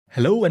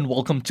Hello and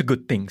welcome to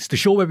Good Things, the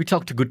show where we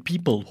talk to good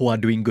people who are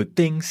doing good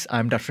things.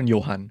 I'm Dashran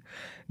Johan.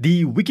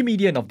 The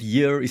Wikimedian of the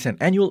Year is an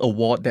annual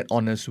award that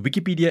honors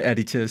Wikipedia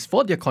editors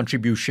for their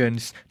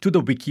contributions to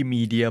the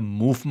Wikimedia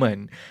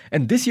movement.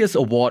 And this year's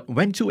award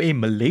went to a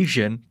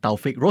Malaysian,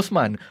 Taufik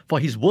Rosman, for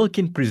his work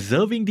in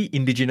preserving the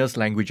indigenous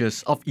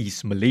languages of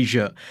East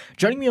Malaysia.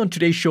 Joining me on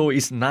today's show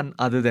is none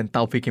other than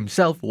Taufik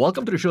himself.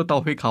 Welcome to the show,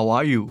 Taufik. How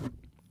are you?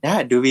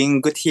 Yeah,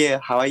 doing good here.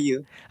 How are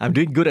you? I'm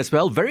doing good as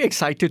well. Very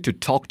excited to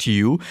talk to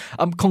you.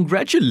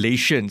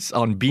 Congratulations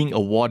on being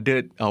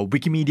awarded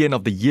Wikimedian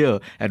of the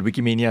Year at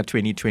Wikimania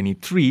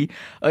 2023,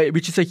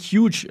 which is a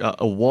huge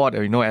award,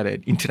 at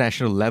an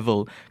international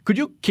level. Could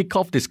you kick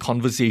off this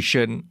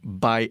conversation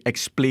by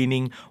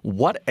explaining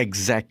what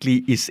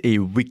exactly is a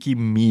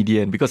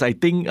Wikimedian? Because I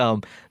think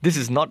this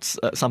is not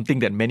something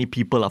that many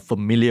people are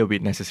familiar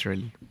with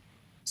necessarily.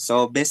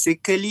 So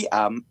basically,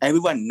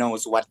 everyone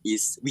knows what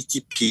is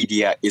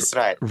Wikipedia is,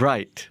 right?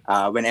 Right.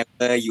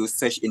 Whenever you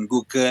search in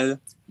Google,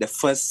 the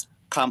first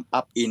come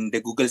up in the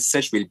Google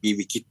search will be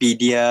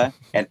Wikipedia.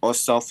 And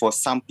also for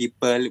some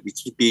people,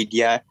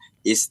 Wikipedia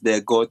is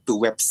the go-to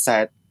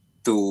website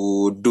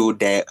to do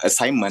their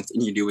assignments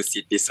in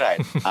universities,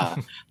 right?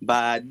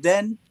 But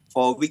then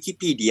for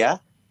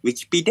Wikipedia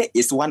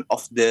is one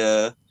of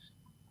the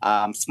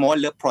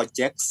smaller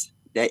projects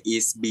that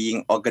is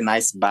being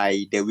organized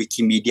by the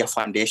Wikimedia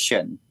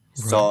Foundation.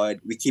 Right. So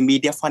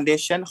Wikimedia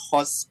Foundation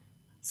hosts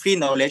free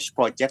knowledge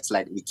projects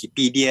like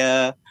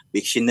Wikipedia,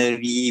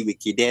 Wiktionary,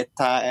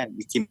 Wikidata, and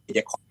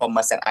Wikimedia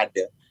Commons and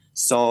other.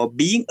 So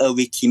being a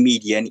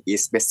Wikimedian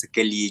is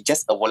basically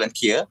just a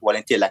volunteer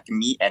like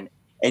me and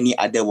any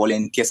other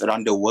volunteers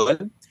around the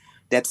world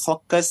that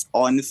focus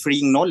on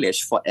freeing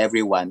knowledge for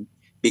everyone,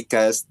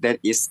 because that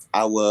is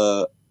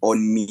our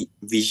own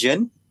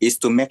vision, is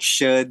to make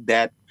sure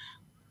that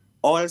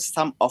all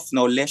sum of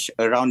knowledge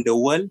around the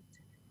world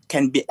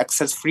can be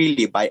accessed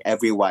freely by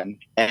everyone.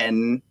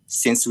 And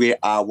since we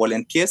are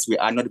volunteers, we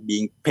are not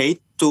being paid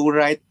to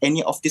write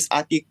any of these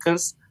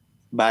articles,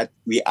 but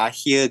we are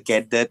here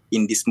gathered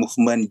in this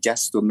movement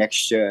just to make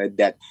sure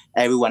that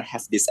everyone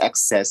has this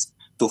access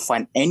to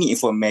find any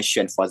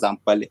information. For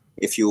example,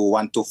 if you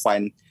want to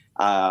find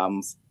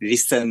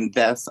recent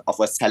death of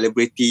a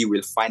celebrity, you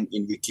will find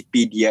in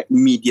Wikipedia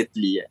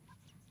immediately,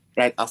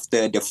 right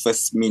after the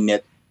first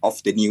minute of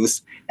the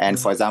news. And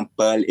for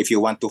example, if you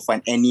want to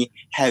find any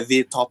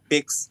heavy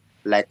topics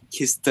like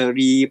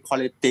history,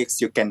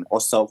 politics, you can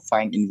also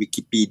find in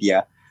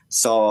Wikipedia.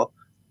 So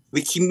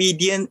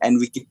Wikimedian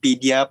and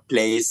Wikipedia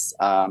plays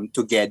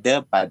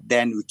together, but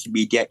then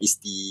Wikimedia is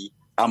the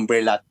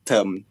umbrella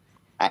term.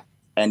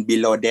 And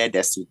below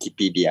there's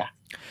Wikipedia.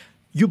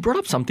 You brought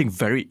up something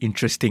very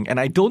interesting, and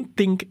I don't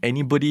think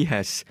anybody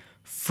has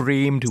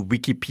framed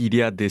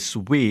Wikipedia this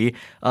way.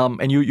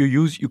 And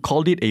you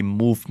called it a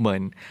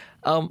movement.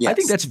 Yes. I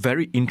think that's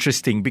very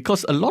interesting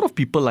because a lot of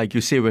people, like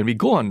you say, when we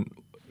go on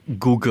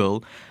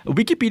Google,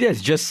 Wikipedia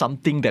is just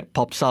something that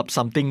pops up,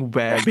 something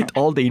where with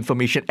all the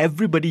information,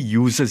 everybody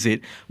uses it.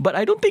 But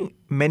I don't think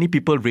many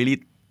people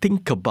really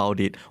think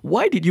about it.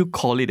 Why did you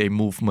call it a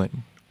movement?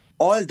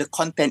 All the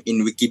content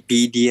in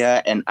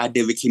Wikipedia and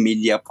other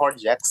Wikimedia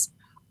projects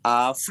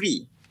are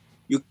free.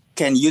 You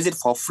can use it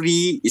for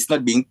free. It's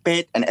not being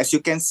paid. And as you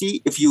can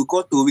see, if you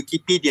go to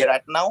Wikipedia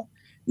right now,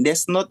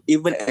 there's not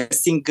even a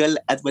single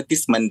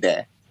advertisement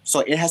there. So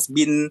it has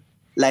been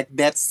like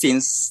that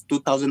since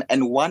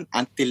 2001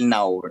 until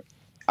now.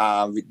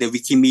 The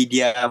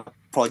Wikimedia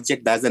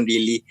project doesn't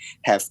really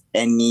have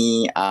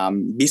any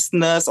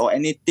business or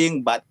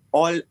anything, but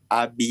all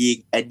are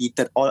being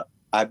edited, all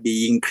are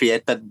being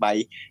created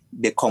by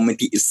the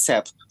community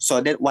itself.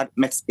 So that's what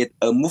makes it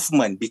a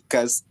movement,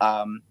 because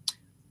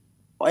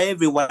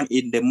everyone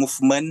in the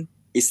movement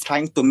is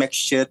trying to make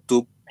sure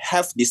to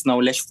have this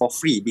knowledge for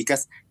free,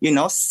 because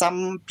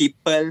some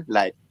people,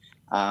 like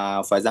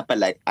for example,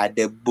 like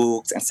other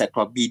books,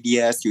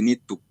 encyclopedias, you need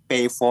to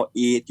pay for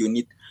it. You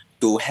need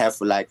to have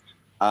like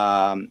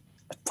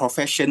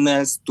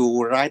professionals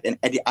to write and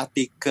edit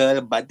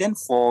article. But then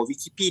for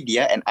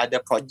Wikipedia and other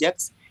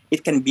projects,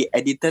 it can be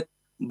edited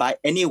by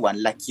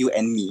anyone like you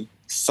and me.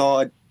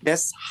 So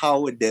that's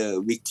how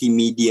the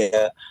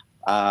Wikimedia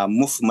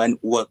movement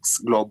works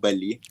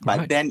globally. But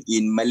right. Then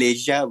in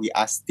Malaysia, we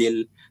are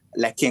still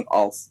lacking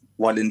of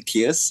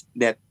volunteers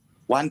that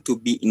want to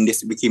be in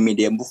this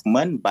Wikimedia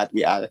movement, but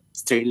we are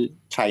still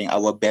trying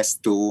our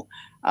best to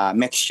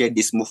make sure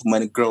this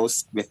movement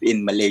grows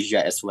within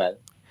Malaysia as well.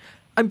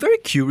 I'm very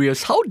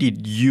curious, how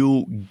did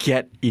you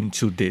get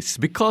into this?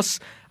 Because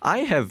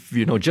I have,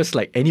 just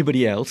like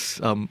anybody else,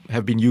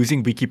 have been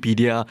using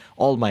Wikipedia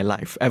all my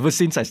life, ever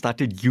since I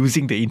started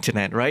using the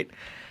internet, right?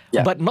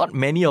 Yeah. But not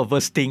many of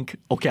us think,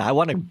 okay, I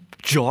want to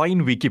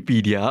join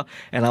Wikipedia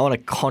and I want to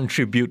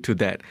contribute to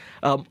that.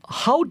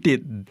 How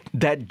did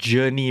that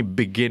journey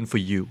begin for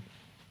you?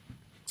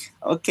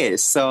 Okay,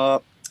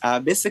 so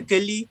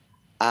basically,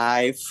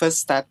 I first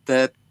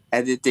started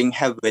editing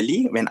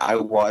heavily when I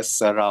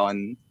was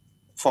around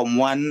Form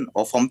 1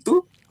 or Form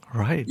 2.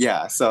 Right.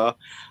 Yeah, so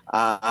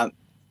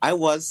I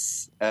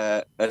was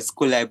a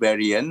school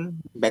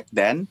librarian back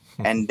then,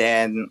 and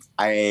then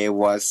I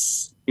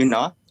was,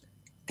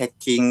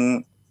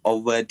 taking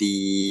over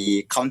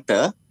the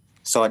counter.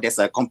 So there's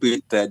a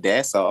computer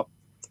there. So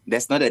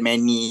there's not that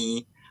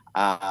many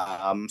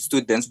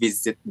students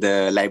visit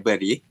the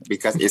library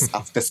because it's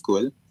after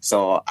school.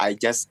 So I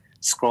just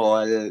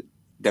scroll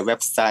the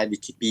website,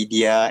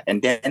 Wikipedia,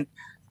 and then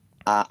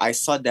I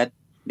saw that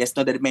there's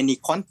not that many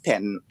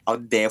content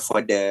out there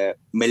for the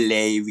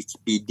Malay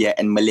Wikipedia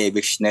and Malay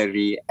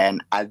Dictionary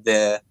and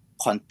other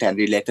content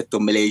related to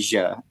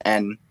Malaysia.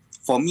 And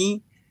for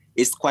me,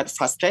 it's quite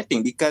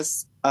frustrating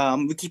because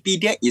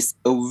Wikipedia is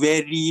a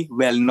very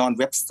well-known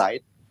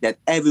website that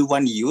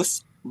everyone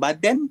use.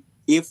 But then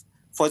if,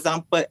 for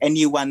example,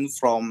 anyone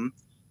from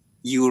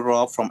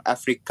Europe, from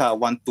Africa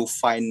want to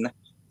find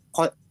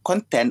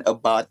content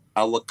about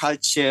our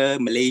culture,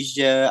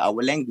 Malaysia,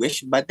 our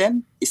language, but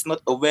then it's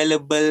not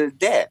available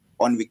there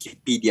on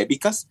Wikipedia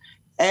because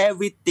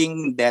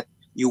everything that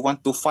you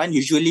want to find,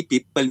 usually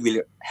people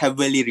will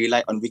heavily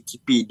rely on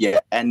Wikipedia,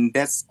 and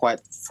that's quite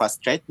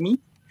frustrate me.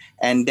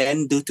 And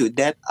then due to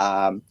that,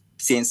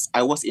 since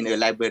I was in a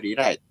library,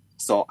 right?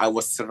 So I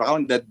was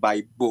surrounded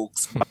by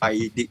books,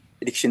 by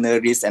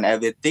dictionaries and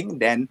everything.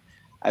 Then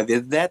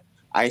with that,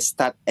 I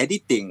start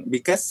editing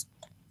because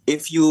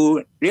if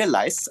you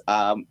realize,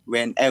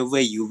 whenever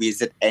you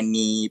visit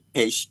any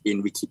page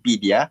in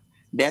Wikipedia,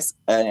 there's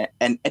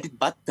an edit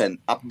button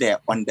up there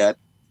on the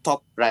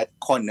top right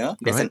corner.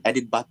 There's an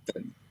edit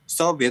button.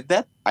 So with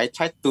that, I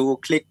try to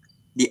click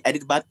the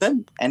edit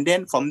button, and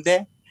then from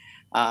there,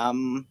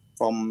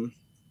 from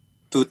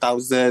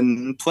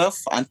 2012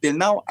 until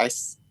now, I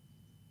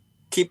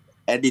keep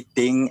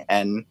editing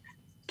and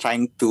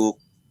trying to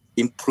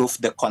improve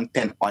the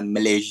content on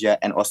Malaysia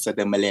and also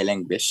the Malay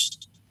language.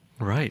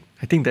 Right.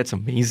 I think that's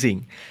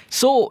amazing.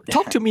 So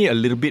talk to me a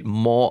little bit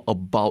more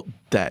about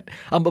that.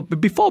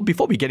 But before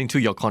we get into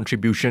your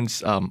contributions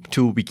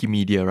to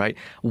Wikimedia, right?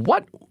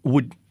 What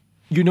would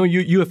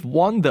you have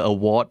won the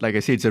award. Like I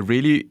say, it's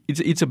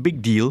a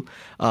big deal.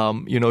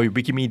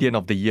 Wikimedian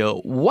of the Year.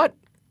 What,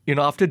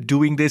 after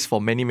doing this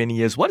for many, many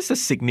years, what is the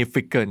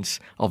significance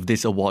of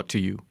this award to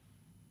you?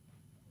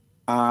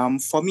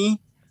 For me,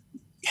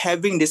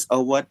 having this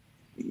award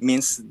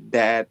means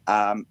that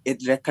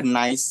it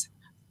recognizes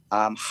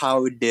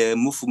how the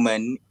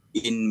movement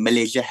in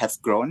Malaysia have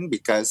grown,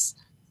 because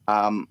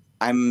I'm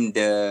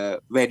the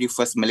very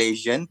first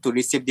Malaysian to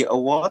receive the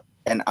award,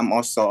 and I'm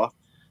also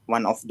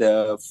one of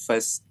the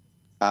first.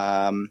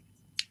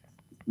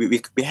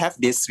 We have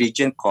this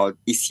region called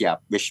ISIAP,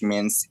 which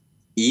means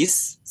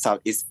East,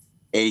 Southeast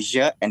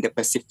Asia, and the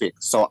Pacific.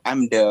 So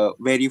I'm the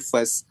very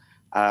first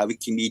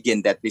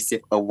Wikimedian that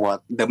received award,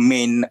 the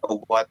main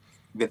award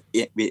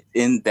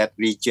within that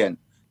region.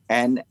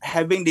 And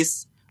having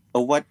this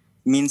award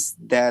means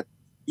that,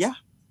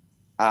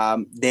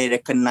 they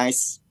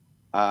recognize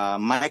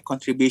my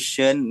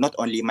contribution, not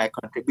only my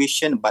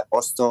contribution, but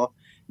also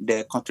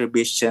the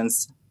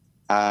contributions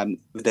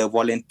the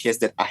volunteers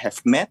that I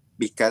have met,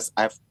 because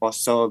I've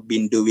also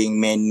been doing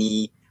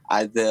many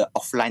other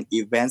offline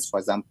events. For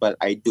example,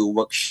 I do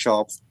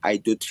workshops, I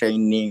do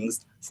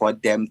trainings for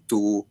them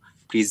to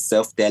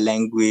preserve their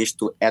language,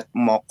 to add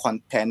more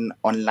content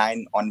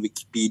online on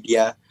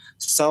Wikipedia.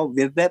 So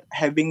with that,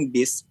 having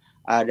this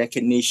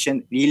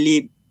recognition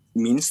really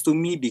means to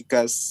me,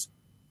 because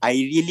I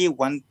really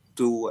want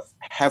to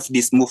have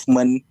this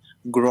movement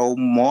grow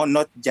more,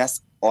 not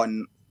just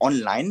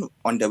online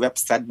on the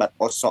website, but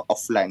also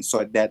offline,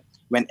 so that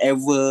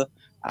whenever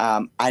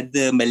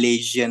other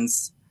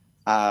Malaysians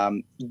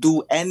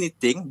do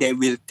anything, they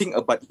will think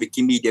about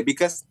Wikimedia,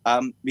 because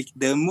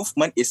the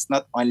movement is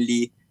not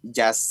only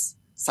just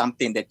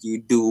something that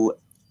you do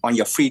on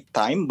your free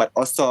time, but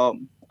also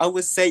I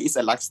would say it's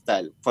a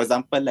lifestyle. For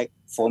example, like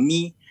for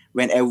me,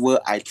 whenever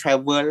I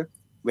travel,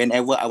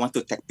 whenever I want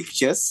to take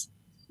pictures,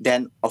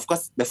 then of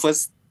course the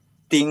first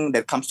thing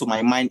that comes to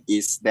my mind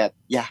is that,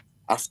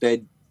 after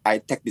I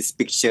take this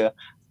picture,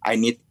 I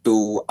need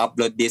to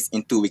upload this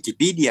into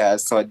Wikipedia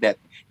so that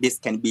this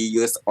can be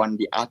used on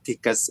the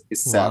articles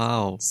itself.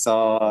 Wow.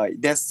 So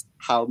that's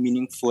how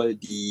meaningful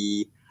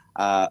the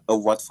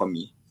award for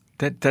me.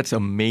 That's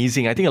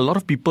amazing. I think a lot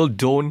of people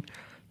don't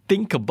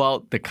think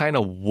about the kind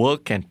of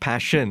work and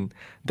passion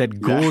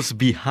that goes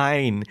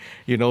behind,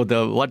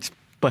 what's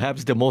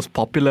perhaps the most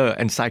popular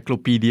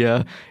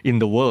encyclopedia in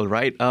the world,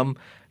 right?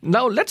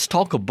 Now let's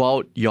talk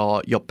about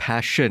your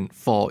passion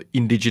for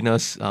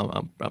indigenous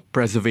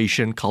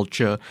preservation,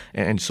 culture,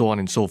 and so on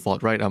and so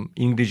forth, right?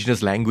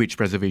 Indigenous language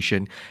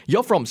preservation.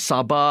 You're from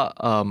Sabah,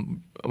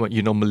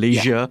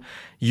 Malaysia. Yeah.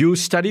 You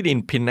studied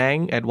in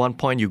Penang at one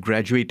point. You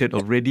graduated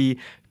already.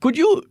 Could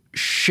you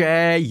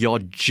share your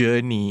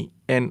journey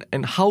and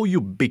how you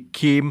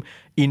became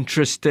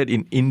interested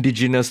in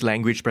indigenous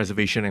language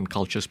preservation and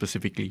culture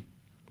specifically?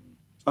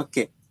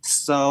 Okay.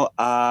 So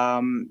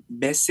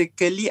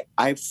basically,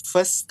 I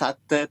first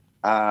started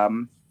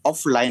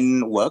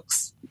offline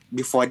works.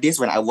 Before this,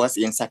 when I was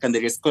in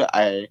secondary school,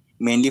 I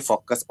mainly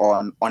focused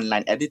on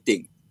online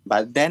editing.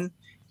 But then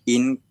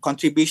in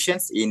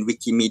contributions in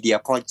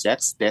Wikimedia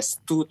projects, there's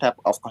two types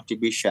of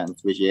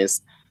contributions, which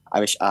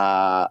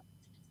are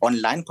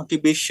online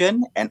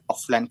contribution and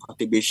offline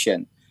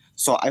contribution.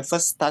 So I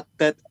first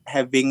started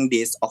having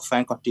this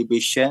offline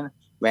contribution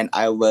when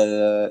I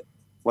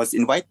was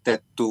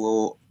invited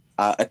to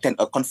attend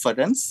a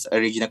conference, a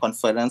regional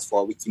conference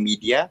for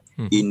Wikimedia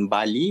in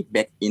Bali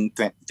back in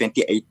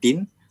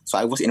 2018. So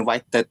I was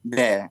invited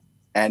there,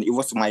 and it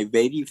was my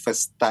very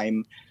first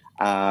time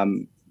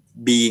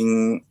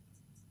being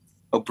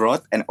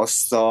abroad, and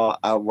also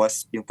I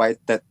was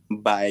invited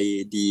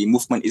by the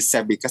movement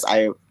itself because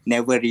I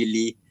never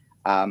really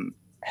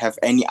have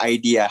any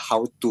idea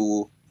how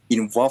to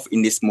involve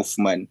in this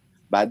movement.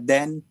 But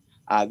then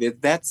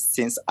with that,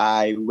 since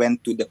I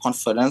went to the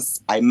conference,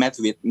 I met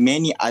with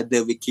many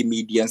other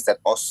Wikimedians that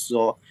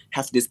also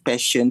have this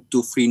passion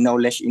to free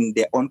knowledge in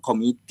their own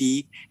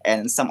community.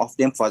 And some of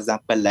them, for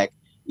example, like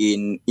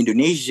in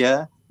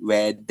Indonesia,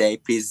 where they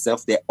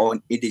preserve their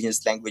own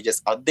indigenous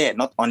languages out there,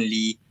 not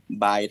only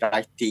by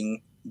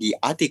writing the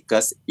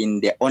articles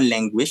in their own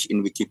language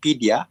in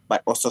Wikipedia,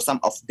 but also some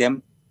of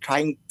them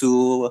trying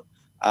to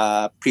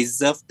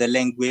preserve the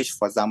language,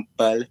 for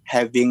example,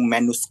 having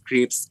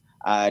manuscripts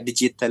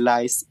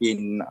digitalized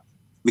in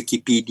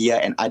Wikipedia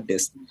and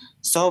others.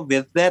 So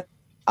with that,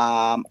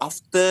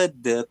 after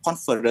the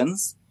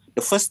conference,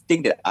 the first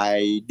thing that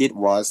I did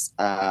was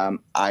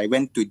I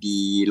went to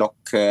the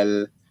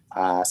local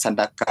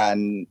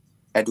Sandakan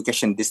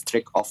Education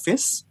District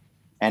office,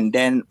 and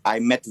then I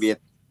met with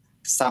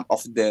some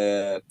of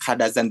the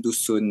Kadazan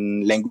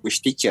Dusun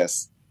language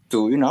teachers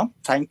to,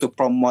 trying to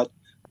promote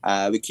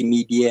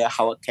Wikimedia,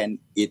 how can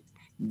it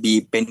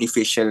be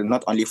beneficial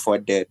not only for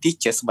the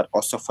teachers but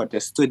also for the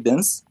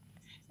students.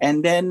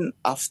 And then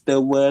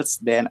afterwards,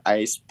 then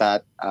I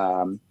start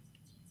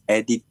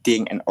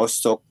editing and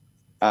also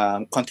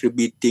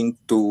contributing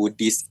to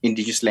these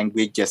indigenous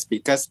languages,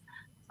 because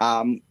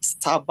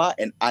Sabah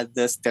and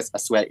other states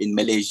as well in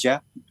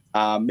Malaysia,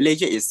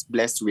 Malaysia is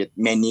blessed with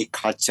many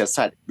cultures,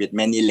 with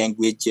many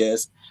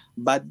languages.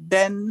 But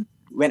then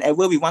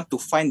whenever we want to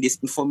find this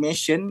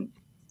information,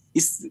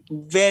 it's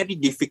very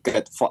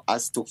difficult for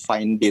us to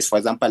find this. For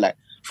example, like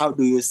how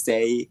do you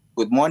say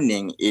good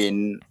morning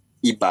in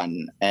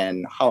Iban,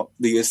 and how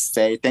do you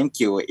say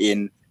thank you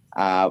in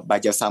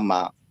Bajau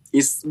Sama?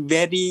 It's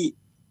very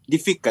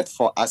difficult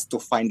for us to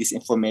find this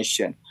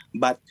information.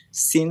 But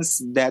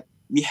since that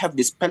we have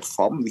this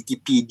platform,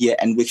 Wikipedia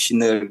and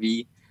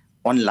Wiktionary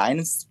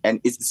online,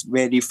 and it's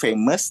very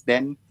famous,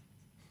 then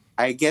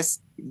I guess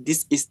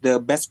this is the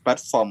best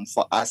platform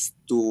for us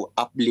to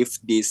uplift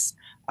these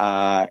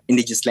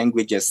indigenous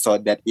languages so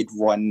that it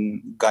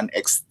won't gone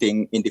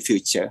extinct in the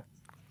future.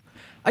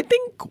 I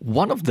think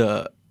one of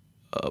the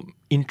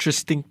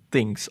interesting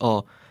things,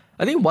 or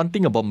I think one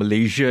thing about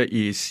Malaysia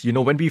is,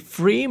 when we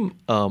frame,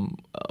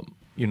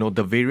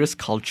 the various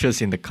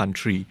cultures in the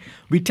country,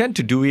 we tend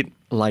to do it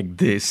like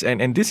this.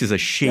 And this is a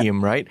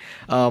shame, right?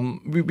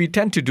 We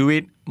tend to do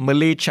it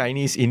Malay,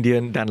 Chinese,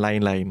 Indian, dan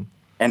lain-lain.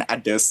 And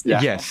others,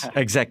 yeah. Yes,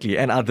 exactly.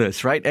 And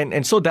others, right?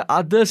 And so the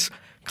others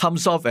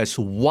comes off as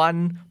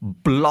one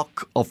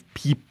block of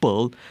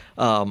people,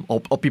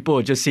 or people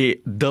will just say,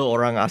 the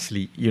orang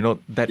asli,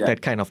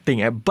 that kind of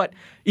thing. But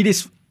it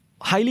is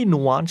highly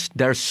nuanced.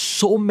 There are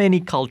so many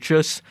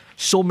cultures,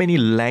 so many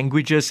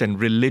languages and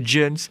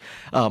religions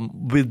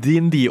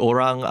within the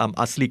orang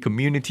asli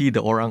community,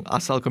 the orang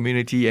asal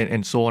community,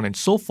 and so on and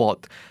so forth,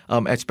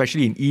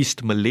 especially in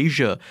East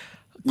Malaysia.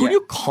 Could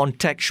you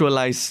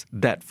contextualize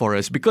that for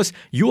us? Because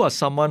you are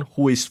someone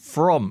who is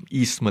from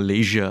East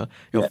Malaysia,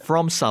 you're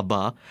from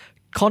Sabah.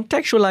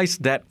 Contextualize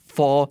that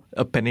for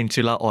a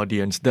peninsular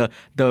audience, the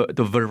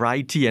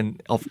variety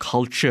of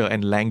culture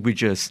and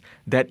languages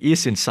that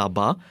is in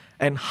Sabah,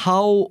 and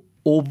how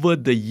over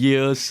the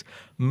years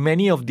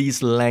many of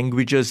these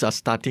languages are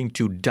starting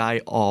to die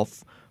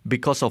off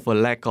because of a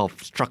lack of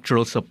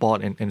structural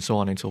support and so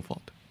on and so forth.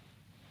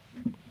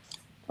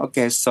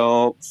 Okay,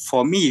 so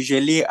for me,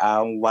 usually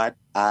what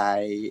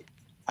I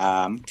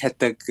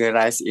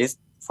categorize is,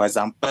 for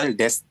example,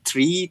 there's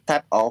three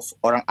types of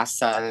orang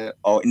asal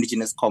or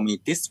indigenous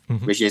communities,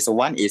 which is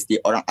one is the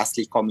orang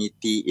asli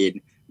community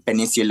in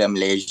Peninsular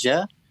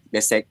Malaysia.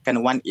 The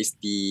second one is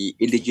the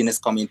indigenous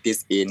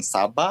communities in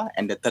Sabah,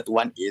 and the third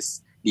one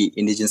is the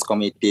indigenous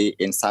community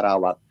in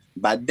Sarawak.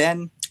 But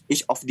then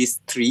each of these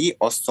three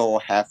also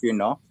have,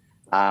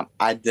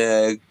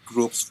 other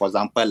groups. For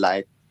example,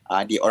 like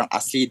the orang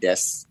asli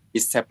is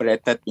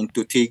separated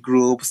into three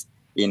groups.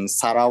 In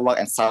Sarawak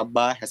and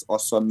Sabah has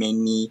also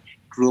many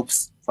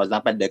groups. For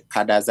example, the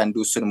Kadazan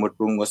Dusun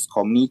Murungus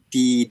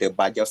community, the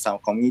Bajau Sama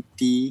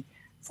community.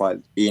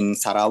 In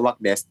Sarawak,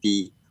 there's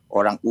the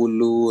Orang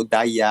Ulu,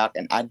 Dayak,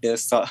 and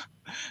others. So,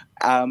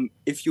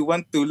 if you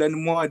want to learn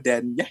more,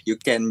 then you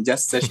can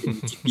just search in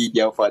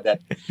Wikipedia for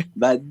that.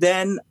 But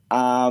then,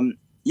 the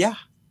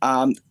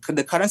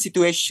current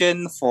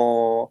situation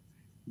for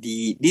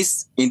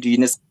these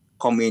indigenous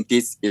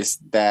communities is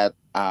that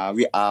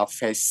we are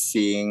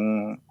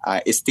facing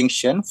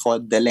extinction for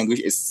the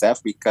language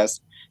itself,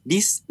 because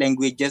these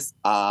languages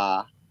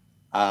are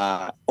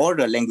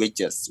oral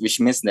languages, which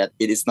means that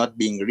it is not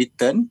being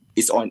written.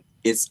 It's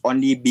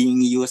only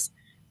being used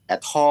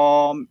at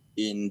home,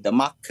 in the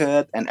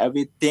market, and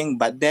everything.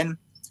 But then,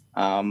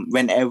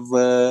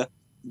 whenever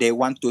they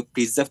want to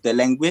preserve the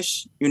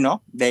language,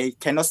 they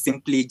cannot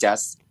simply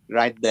just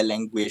write the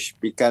language,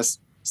 because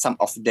some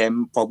of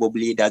them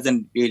probably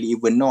doesn't really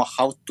even know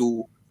how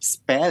to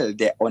spell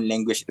their own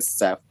language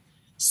itself.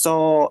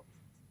 So,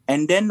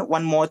 and then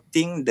one more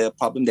thing, the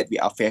problem that we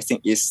are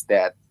facing is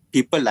that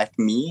people like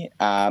me,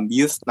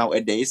 youth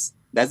nowadays,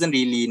 doesn't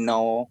really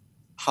know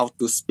how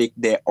to speak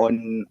their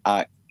own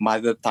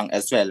mother tongue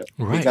as well.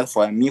 Right. Because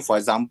for me, for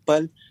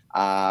example,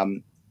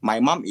 my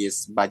mom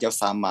is Bajau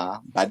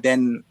Sama, but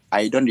then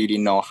I don't really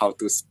know how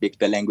to speak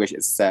the language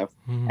itself.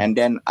 And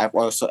then I've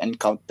also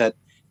encountered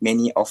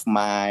many of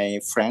my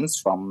friends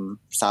from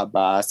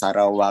Sabah,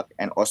 Sarawak,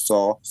 and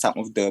also some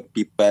of the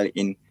people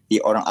in the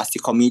Orang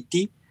Asli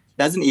community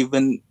doesn't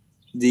even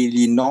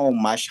really know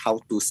much how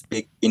to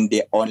speak in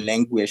their own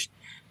language.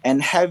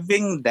 And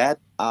having that,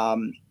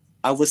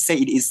 I would say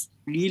it is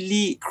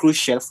really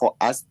crucial for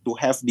us to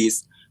have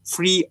this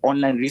free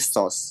online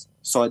resource,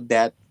 so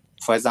that,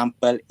 for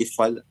example,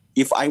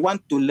 if I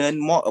want to learn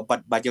more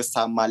about Bajau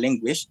Sama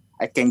language,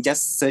 I can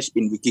just search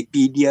in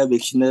Wikipedia,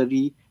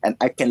 dictionary, and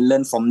I can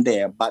learn from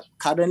there. But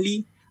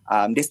currently,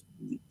 there's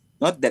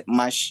not that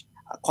much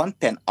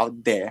content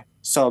out there.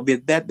 So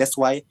with that, that's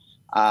why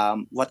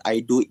what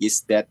I do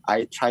is that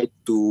I try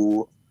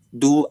to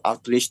do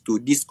outreach to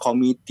these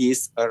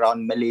communities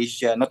around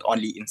Malaysia, not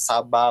only in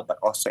Sabah, but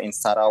also in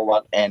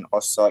Sarawak and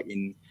also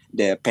in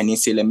the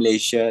Peninsula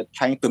Malaysia,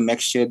 trying to make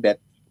sure that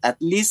at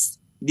least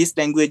these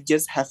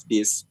languages have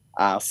this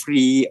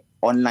free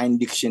online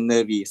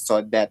dictionary,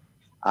 so that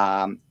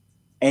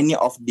any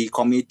of the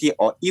community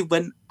or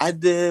even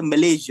other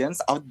Malaysians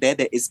out there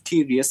that is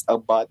curious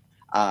about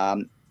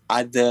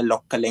other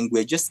local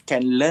languages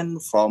can learn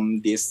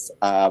from this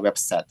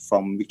website,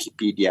 from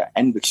Wikipedia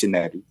and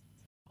dictionary.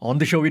 On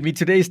the show with me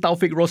today is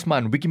Taufik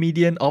Rosman,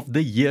 Wikimedian of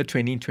the year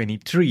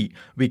 2023.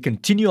 We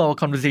continue our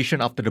conversation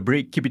after the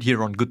break. Keep it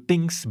here on Good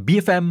Things,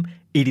 BFM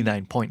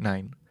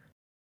 89.9.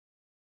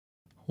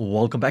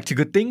 Welcome back to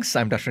Good Things.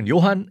 I'm Dashran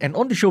Johan, and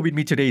on the show with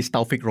me today is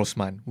Taufik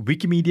Rosman,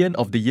 Wikimedian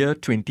of the year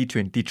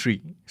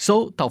 2023.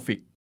 So,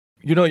 Taufik,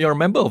 you're a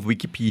member of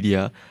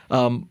Wikipedia,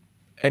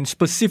 and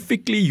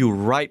specifically you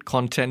write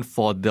content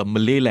for the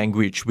Malay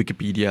language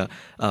Wikipedia.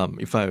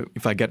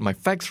 If I get my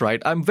facts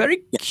right, I'm very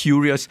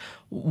curious.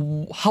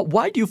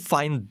 Why do you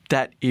find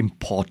that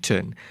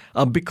important?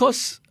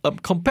 Because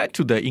compared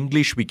to the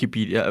English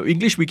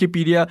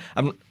Wikipedia,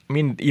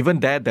 even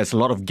there's a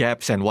lot of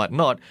gaps and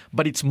whatnot,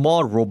 but it's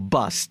more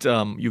robust.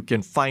 You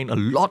can find a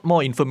lot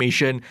more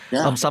information.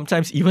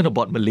 Sometimes even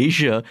about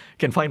Malaysia,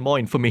 can find more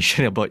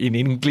information about in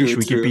English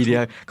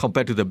Wikipedia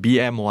compared to the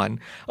BM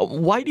one.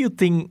 Why do you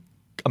think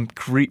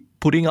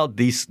putting out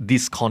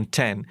this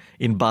content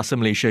in Bahasa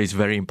Malaysia is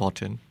very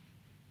important?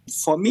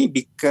 For me,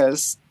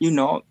 because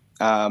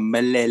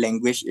Malay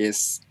language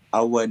is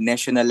our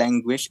national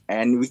language,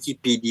 and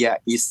Wikipedia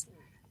is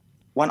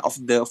one of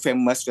the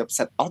famous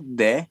websites out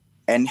there,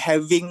 and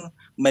having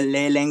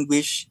Malay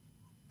language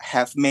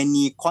have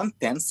many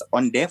contents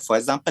on there. For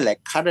example,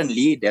 like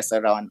currently there's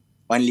around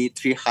only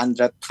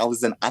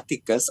 300,000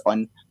 articles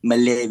on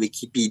Malay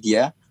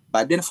Wikipedia.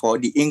 But then for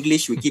the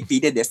English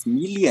Wikipedia, there's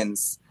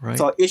millions. Right.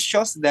 So it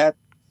shows that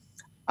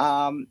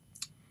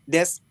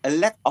there's a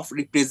lack of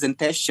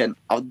representation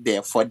out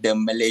there for the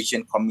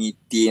Malaysian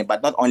community,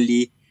 but not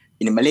only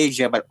in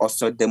Malaysia, but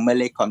also the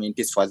Malay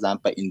communities, for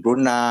example, in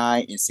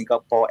Brunei, in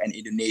Singapore, and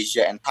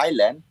Indonesia, and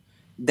Thailand.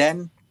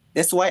 Then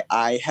that's why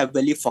I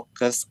heavily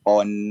focus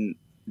on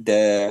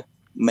the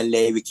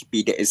Malay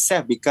Wikipedia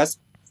itself, because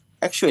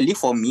actually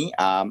for me,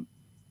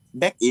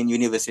 back in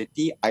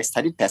university, I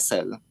studied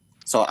TESOL.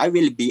 So I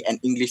will be an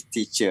English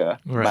teacher,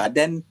 right. But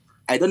then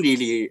I don't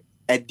really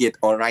edit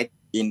or write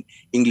in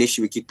English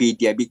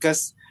Wikipedia,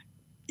 because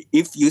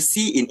if you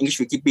see in English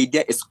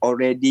Wikipedia, it's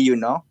already,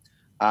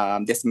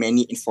 there's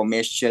many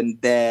information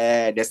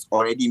there. There's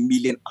already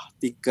million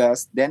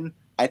articles. Then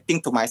I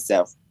think to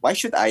myself, why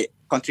should I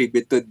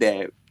contribute to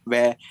there,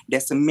 where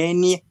there's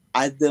many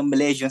other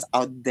Malaysians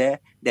out there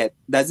that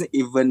doesn't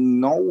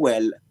even know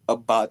well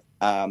about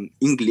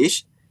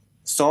English.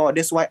 So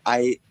that's why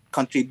I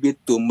contribute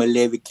to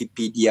Malay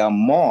Wikipedia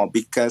more,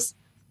 because,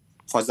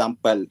 for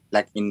example,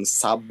 like in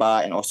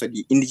Sabah and also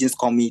the indigenous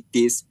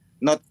communities,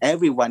 not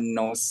everyone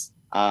knows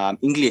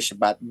English,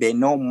 but they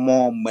know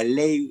more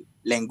Malay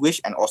language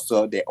and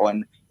also their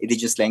own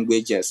indigenous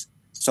languages.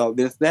 So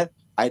with that,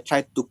 I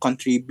try to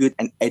contribute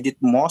and edit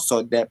more,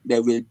 so that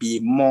there will be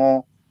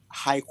more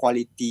high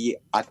quality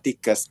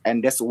articles.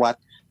 And that's what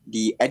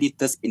the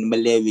editors in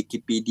Malay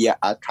Wikipedia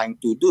are trying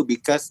to do,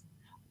 because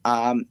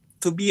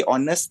to be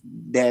honest,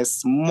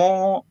 there's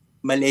more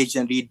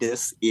Malaysian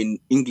readers in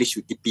English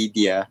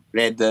Wikipedia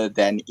rather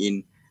than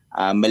in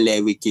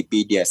Malay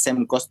Wikipedia.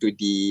 Same goes to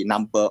the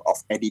number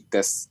of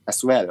editors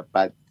as well.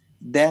 But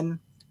then,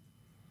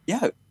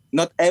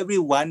 not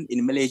everyone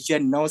in Malaysia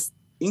knows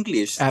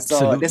English. So that's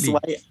Absolutely.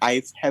 why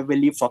I've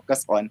heavily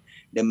focused on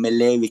the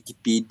Malay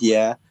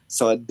Wikipedia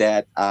so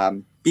that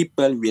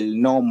people will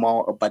know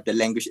more about the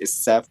language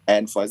itself.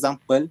 And for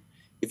example,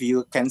 if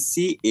you can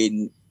see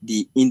in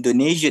the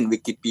Indonesian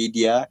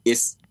Wikipedia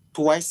is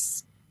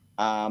twice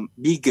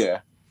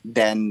bigger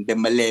than the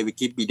Malay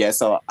Wikipedia.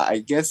 So I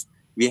guess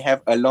we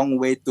have a long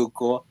way to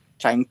go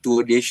trying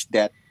to reach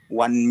that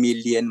 1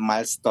 million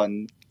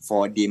milestone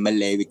for the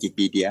Malay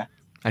Wikipedia.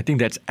 I think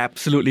that's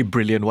absolutely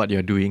brilliant what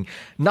you're doing.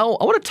 Now,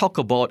 I want to talk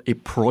about a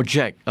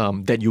project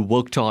that you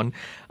worked on,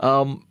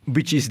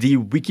 which is the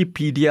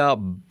Wikipedia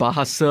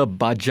Bahasa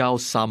Bajau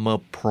Sama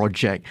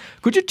project.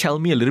 Could you tell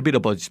me a little bit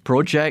about this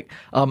project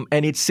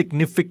and its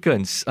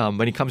significance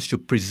when it comes to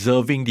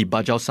preserving the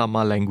Bajau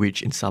Sama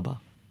language in Sabah?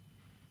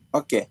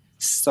 Okay,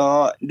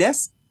 so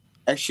that's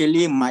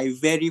actually my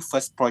very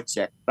first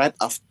project. Right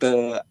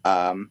after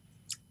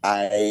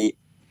I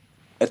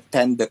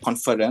attend the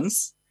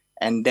conference,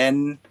 and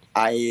then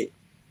I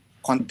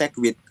contact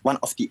with one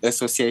of the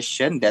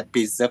association that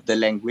preserve the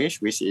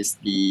language, which is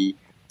the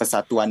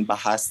Persatuan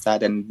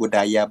Bahasa dan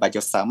Budaya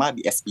Bajau Sama,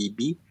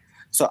 BSBB.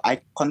 So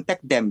I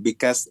contact them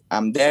because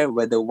they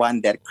were the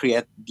one that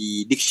create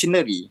the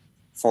dictionary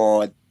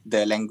for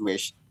the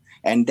language.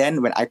 And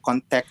then when I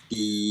contact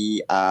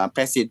the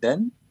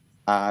president,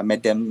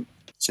 Madam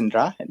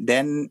Chandra,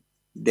 then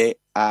the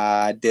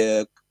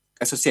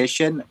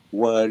association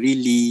were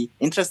really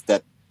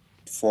interested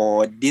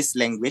for this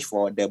language,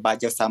 for the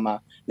Bajau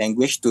Sama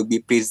language to be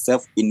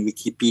preserved in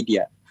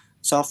Wikipedia.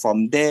 So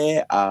from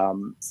there,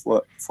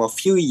 for a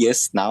few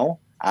years now,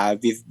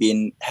 we've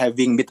been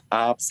having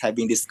meetups,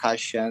 having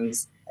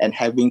discussions, and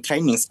having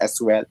trainings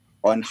as well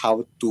on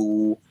how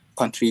to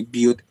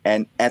contribute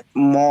and add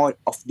more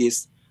of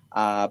this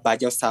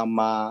Bajau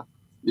Sama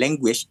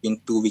language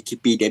into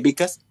Wikipedia,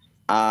 because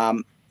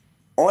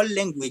all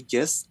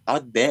languages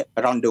out there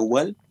around the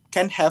world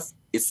can have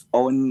its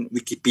own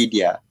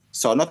Wikipedia.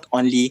 So not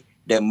only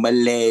the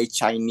Malay,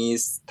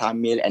 Chinese,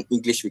 Tamil, and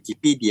English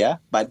Wikipedia,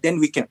 but then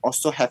we can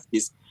also have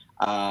this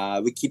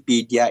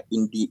Wikipedia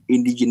in the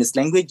indigenous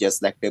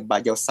languages like the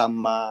Bajau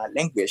Sama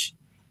language.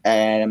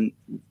 And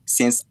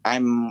since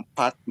I'm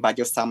part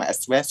Bajau Sama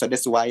as well, so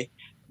that's why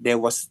there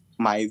was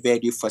my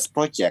very first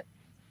project.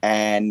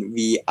 And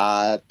we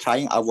are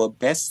trying our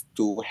best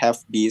to have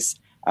this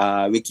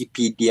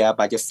Wikipedia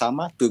Bajau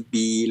Sama to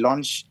be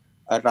launched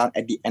around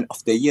at the end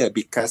of the year,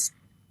 because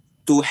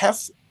to have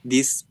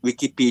this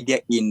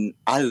Wikipedia in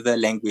other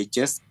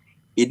languages,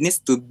 it needs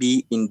to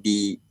be in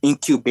the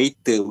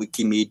incubator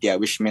Wikimedia,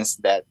 which means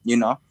that,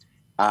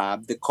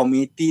 the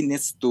community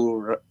needs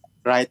to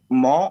write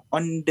more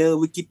on the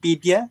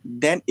Wikipedia,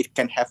 then it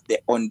can have their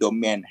own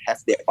domain, have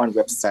their own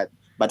website.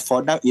 But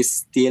for now, it's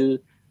still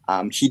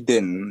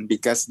hidden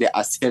because they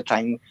are still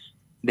trying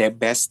their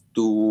best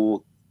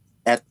to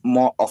add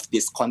more of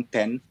this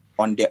content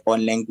on their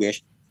own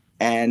language.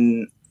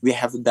 And we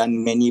have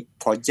done many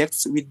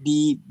projects with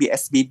the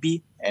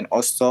BSBB, and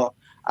also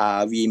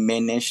we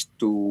managed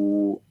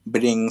to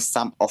bring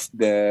some of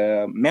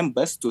the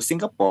members to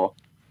Singapore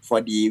for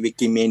the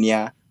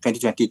Wikimania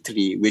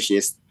 2023, which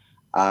is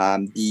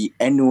the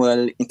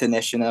annual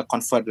international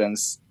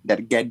conference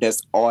that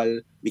gathers all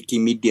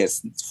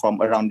Wikimedians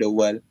from around the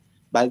world.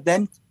 But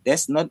then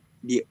that's not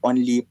the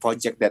only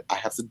project that I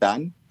have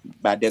done,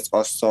 but there's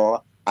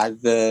also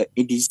other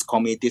indigenous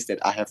communities that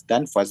I have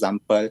done. For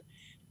example,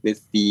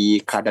 with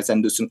the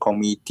Kadazan Dusun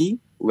community,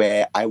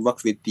 where I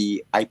work with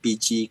the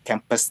IPG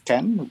Campus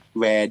 10,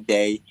 where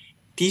they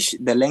teach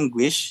the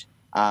language,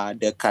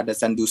 the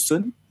Kadazan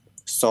Dusun.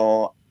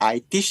 So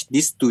I teach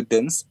these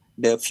students,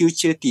 the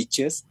future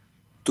teachers,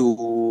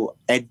 to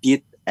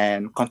edit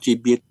and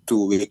contribute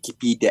to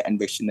Wikipedia and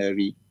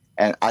dictionary.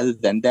 And other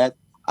than that,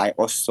 I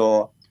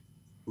also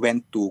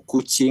went to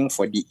Kuching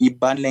for the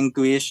Iban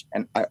language,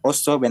 and I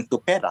also went to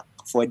Perak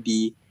for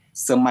the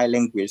Semai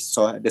language.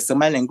 So the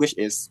Semai language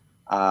is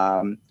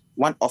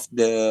one of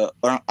the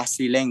Orang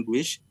Asli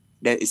language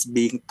that is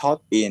being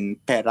taught in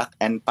Perak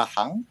and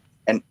Pahang,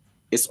 and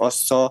it's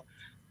also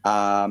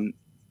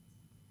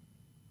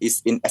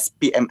is in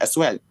SPM as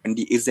well in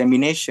the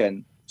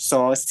examination.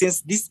 So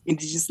since these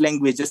indigenous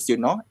languages,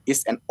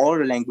 is an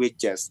oral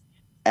languages,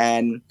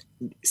 and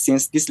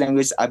since these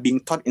languages are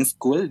being taught in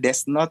school,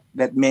 there's not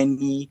that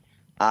many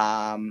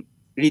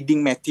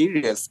reading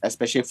materials,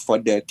 especially for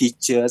the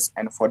teachers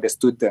and for the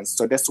students.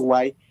 So that's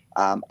why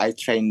I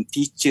train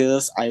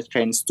teachers, I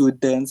train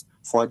students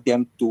for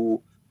them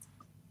to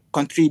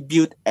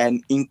contribute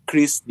and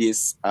increase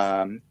these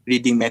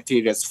reading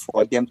materials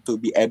for them to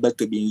be able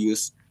to be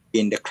used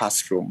in the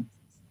classroom.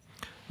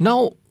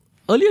 Now,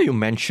 earlier you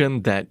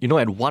mentioned that,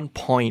 at one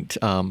point,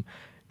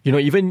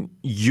 even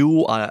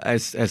you are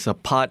as a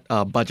part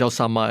Bajau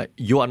Sama,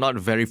 you are not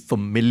very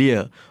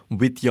familiar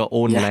with your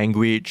own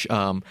language.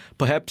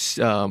 Perhaps,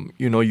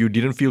 you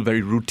didn't feel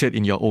very rooted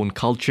in your own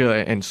culture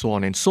and so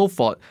on and so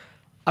forth.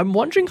 I'm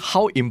wondering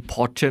how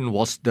important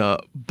was the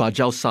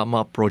Bajau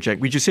Sama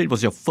project, which you said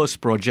was your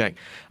first project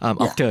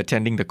after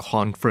attending the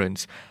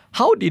conference.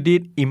 How did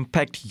it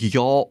impact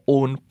your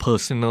own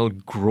personal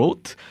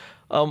growth?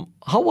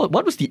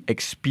 What was the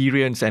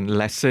experience and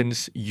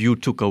lessons you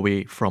took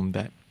away from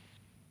that?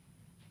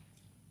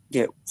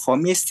 Yeah, for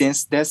me,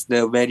 since that's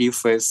the very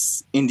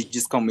first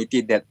indigenous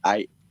community that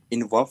I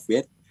involved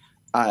with,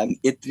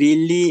 it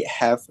really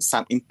have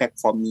some impact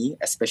for me,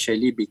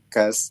 especially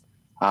because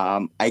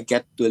I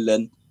get to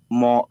learn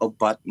more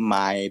about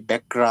my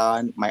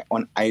background, my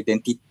own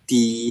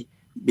identity,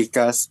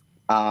 because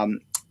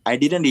I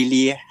didn't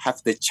really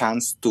have the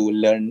chance to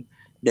learn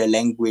the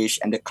language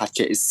and the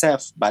culture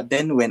itself. But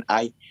then when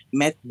I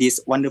met this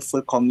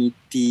wonderful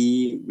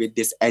community with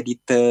these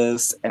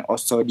editors and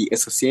also the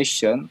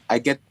association, I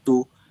get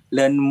to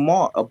learn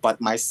more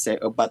about myself,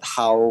 about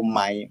how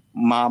my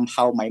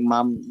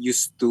mom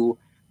used to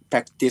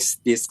practice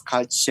this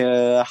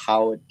culture,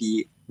 how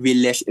the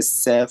village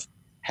itself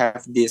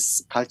have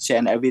this culture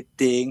and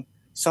everything.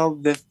 So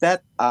with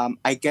that,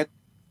 I get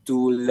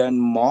to learn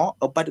more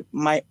about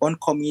my own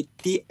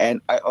community, and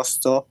I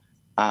also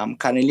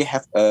currently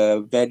have a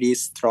very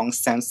strong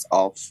sense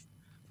of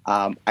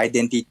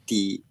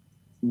identity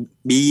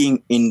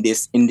being in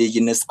this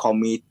indigenous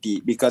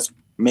community, because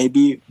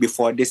maybe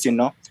before this,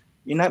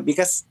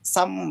 because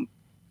some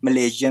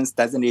Malaysians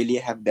doesn't really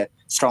have that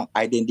strong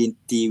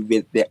identity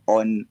with their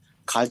own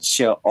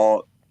culture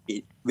or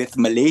with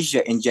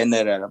Malaysia in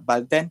general.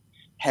 But then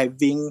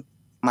having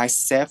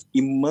myself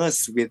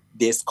immersed with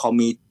this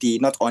community,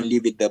 not only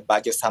with the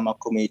Baja Sama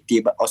community,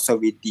 but also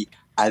with the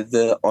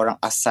other Orang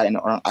Asal and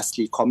Orang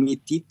Asli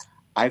community,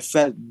 I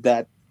felt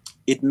that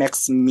it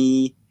makes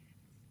me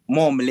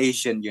more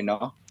Malaysian,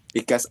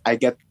 because I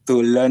get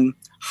to learn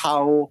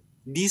how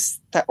this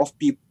type of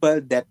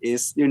people that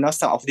is,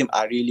 some of them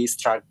are really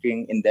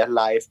struggling in their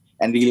life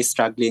and really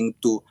struggling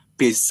to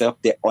preserve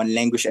their own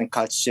language and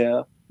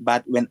culture.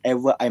 But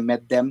whenever I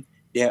met them,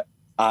 they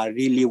are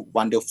really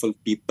wonderful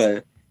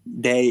people.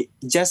 They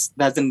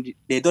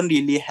don't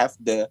really have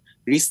the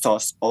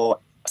resource or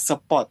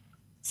support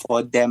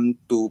for them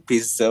to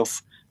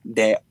preserve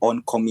their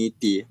own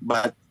community.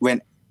 But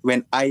when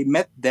I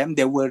met them,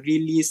 they were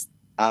really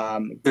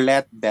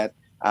glad that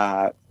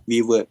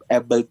we were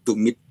able to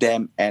meet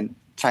them and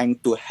trying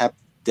to help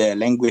the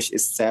language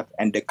itself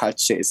and the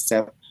culture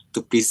itself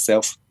to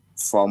preserve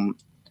from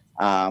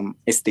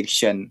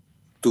extinction,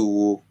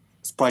 to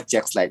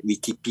projects like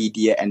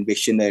Wikipedia and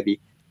Wiktionary.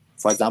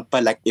 For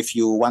example, like if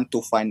you want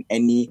to find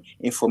any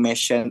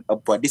information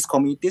about these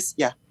communities,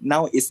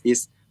 now it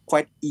is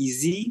quite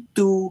easy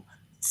to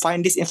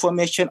find this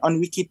information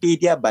on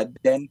Wikipedia, but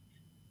then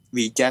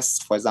we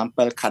just, for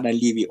example,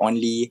 currently we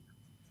only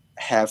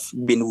have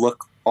been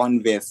worked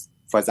on with,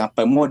 for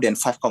example, more than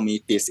 5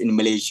 communities in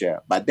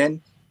Malaysia. But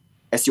then,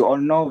 as you all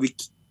know,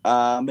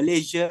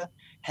 Malaysia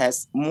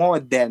has more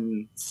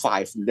than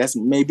 5. There's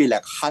maybe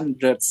like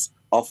hundreds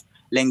of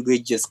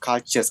languages,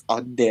 cultures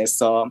out there.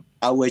 So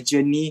our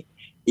journey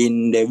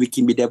in the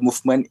Wikimedia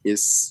movement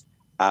is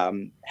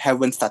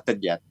haven't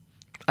started yet.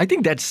 I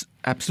think that's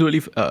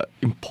absolutely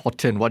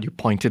important what you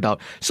pointed out.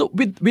 So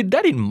with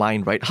that in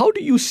mind, right, how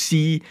do you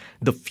see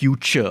the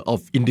future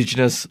of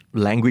indigenous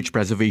language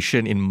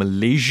preservation in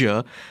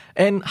Malaysia,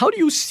 and how do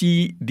you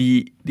see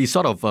the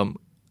sort of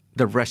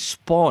the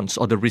response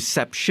or the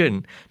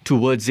reception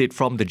towards it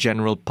from the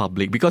general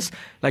public? Because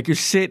like you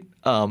said,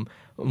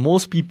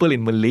 most people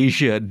in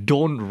Malaysia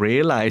don't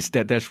realize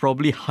that there's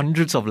probably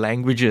hundreds of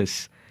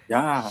languages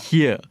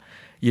here.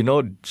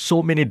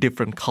 So many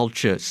different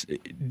cultures.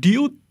 Do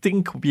you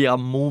think we are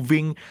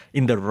moving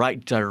in the right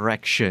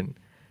direction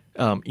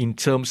in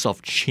terms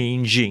of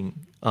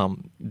changing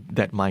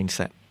that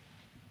mindset?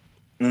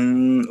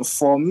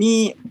 For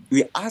me,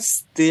 we are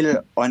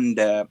still on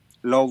the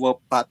lower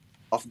part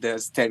of the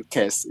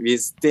staircase. We're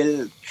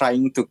still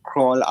trying to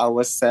crawl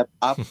ourselves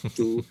up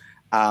to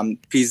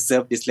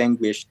preserve this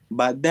language.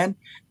 But then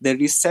the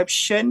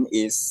reception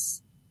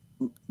is,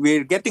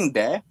 we're getting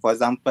there. For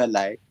example,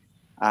 like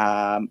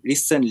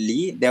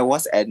recently, there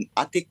was an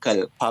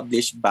article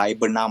published by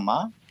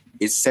Bernama.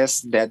 It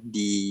says that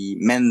the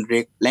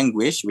Mandarin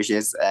language, which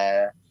is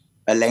a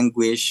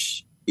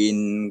language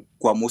in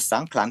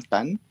Kuamusang,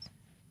 Kelantan,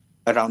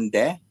 around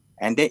there,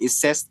 and then it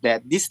says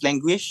that this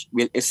language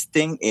will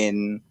extinct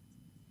in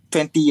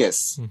 20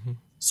 years. Mm-hmm.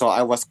 So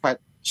I was quite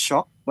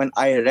shocked when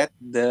I read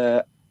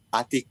the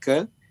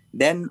article.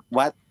 Then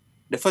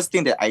the first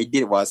thing that I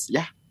did was,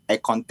 I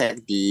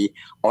contact the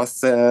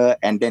author,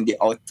 and then the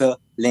author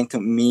linked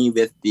me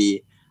with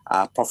the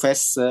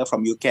professor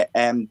from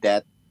UKM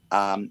that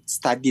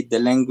studied the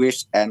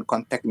language and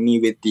contact me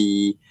with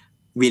the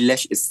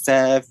village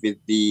itself, with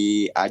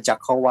the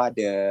Jakawa,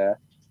 the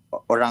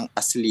Orang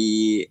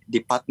Asli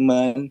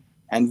department.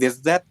 And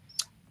with that,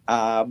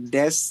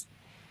 there's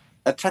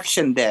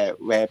attraction there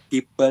where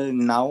people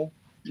now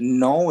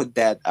know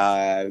that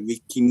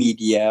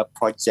Wikimedia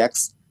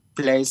projects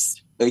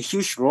plays a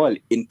huge role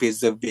in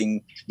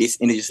preserving this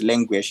indigenous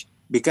language,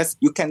 because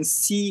you can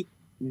see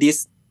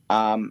this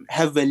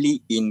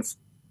heavily in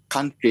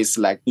countries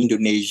like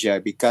Indonesia,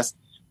 because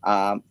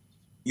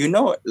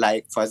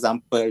like, for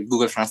example,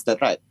 Google Translate,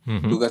 right?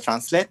 Mm-hmm. Google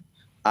Translate,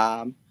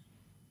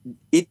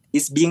 it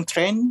is being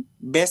trained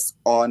based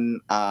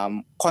on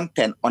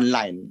content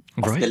online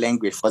of the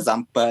language. For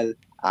example,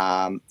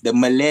 the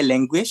Malay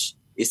language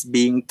is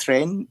being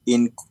trained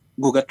in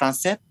Google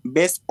Translate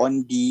based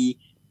on the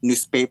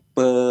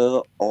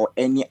newspaper or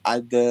any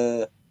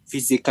other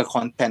physical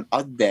content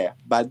out there.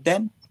 But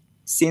then,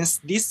 since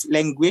this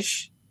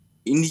language,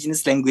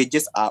 indigenous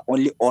languages are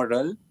only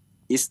oral,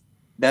 it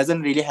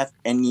doesn't really have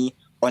any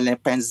online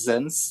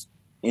presence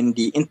in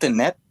the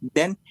internet,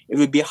 then it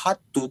will be hard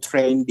to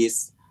train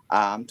this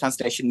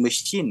translation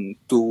machine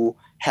to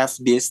have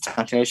this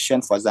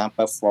translation, for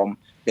example, from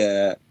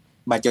the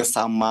Bajau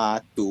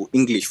Sama to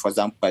English, for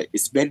example.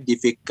 It's very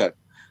difficult.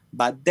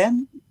 But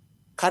then,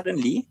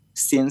 currently,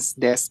 since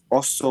there's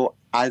also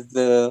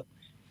other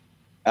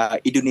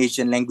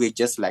Indonesian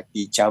languages like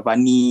the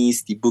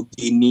Javanese, the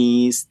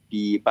Buginese,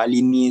 the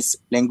Balinese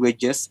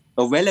languages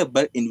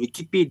available in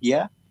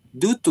Wikipedia,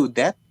 due to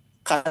that,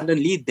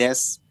 currently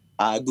there's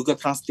Google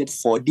Translate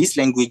for these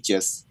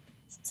languages.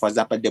 For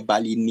example, the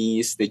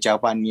Balinese, the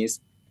Javanese.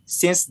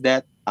 Since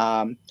that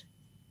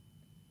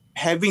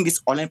having this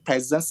online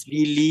presence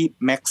really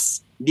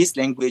makes these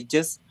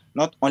languages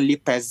not only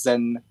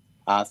present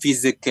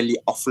physically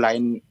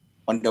offline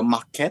on the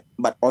market,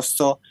 but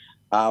also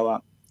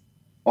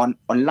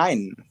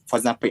online. For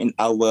example, in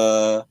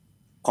our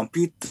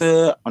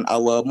computer, on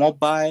our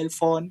mobile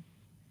phone.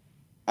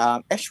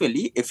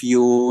 Actually, if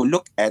you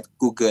look at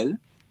Google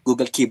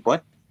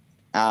Keyboard,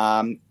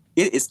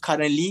 it is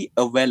currently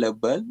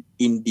available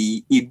in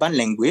the Iban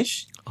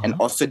language and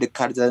also the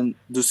Kazakh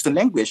Dusun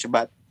language,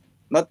 but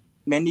not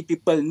many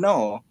people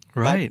know.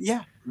 Right. But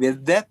yeah,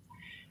 with that,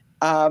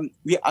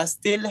 we are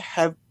still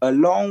have a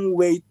long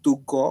way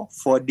to go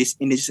for this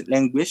indigenous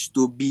language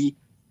to be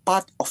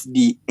part of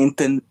the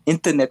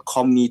internet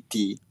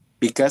community,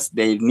 because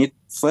they need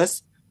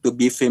first to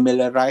be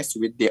familiarized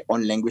with their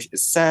own language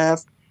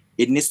itself.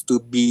 It needs to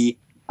be,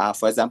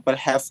 for example,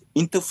 have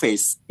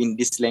interface in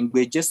these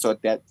languages so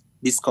that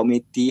this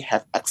community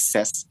have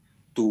access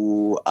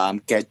to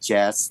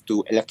gadgets,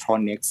 to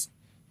electronics.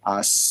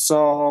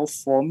 So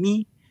for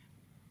me,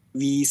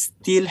 we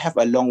still have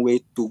a long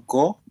way to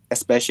go,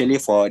 especially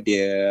for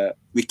the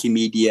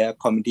Wikimedia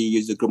Community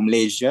User Group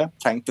Malaysia,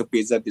 trying to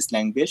preserve this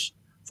language.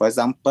 For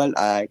example,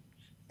 at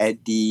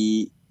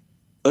the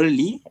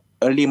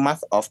early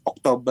month of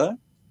October,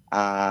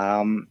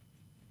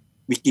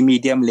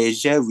 Wikimedia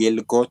Malaysia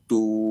will go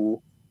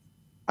to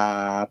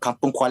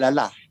Kampung Kuala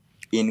Lah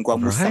in Gua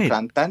Musang,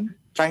 Kelantan,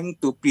 trying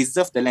to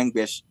preserve the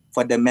language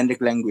for the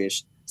Mandarin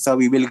language. So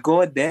we will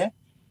go there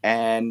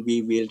and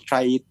we will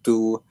try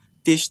to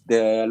teach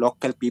the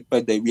local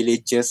people, the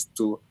villagers,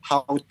 to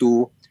how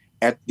to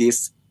add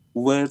these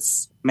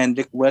words,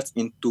 Mandarin words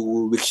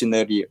into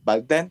Wiktionary.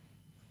 But then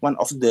one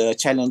of the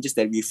challenges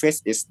that we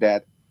face is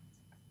that,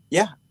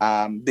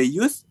 the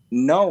youth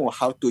know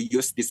how to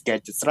use these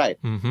gadgets,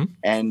 right? Mm-hmm.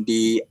 And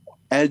the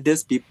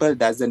eldest people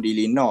doesn't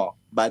really know.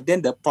 But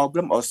then the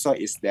problem also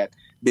is that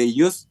the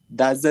youth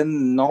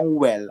doesn't know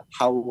well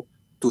how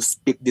to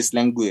speak this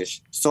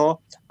language. So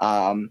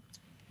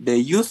the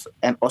youth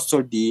and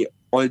also the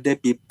older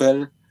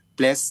people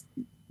plays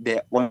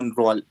their own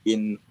role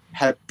in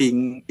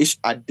helping each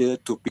other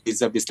to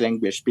preserve this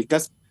language,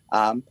 because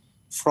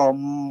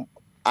from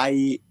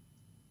I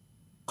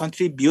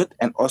contribute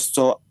and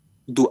also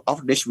do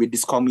outreach with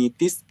these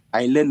communities,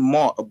 I learn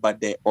more about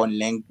their own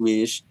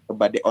language,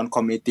 about their own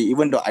community,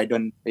 even though I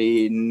don't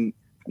really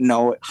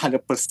know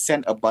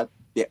 100% about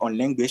their own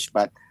language,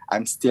 but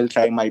I'm still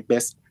trying my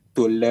best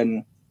to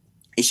learn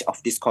each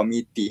of this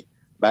community.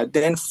 But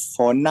then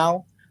for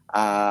now,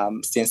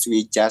 since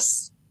we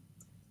just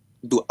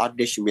do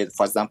outreach with,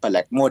 for example,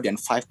 like more than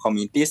 5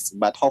 communities,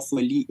 but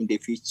hopefully in the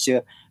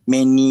future,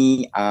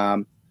 many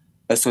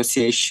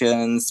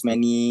associations,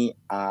 many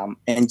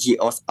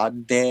NGOs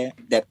out there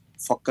that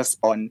focus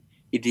on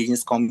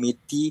indigenous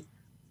community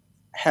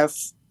have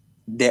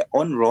their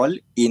own role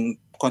in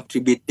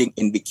contributing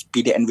in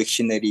Wikipedia and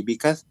Wiktionary,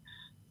 because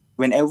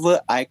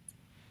whenever I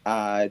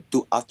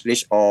do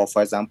outreach, or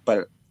for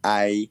example,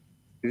 I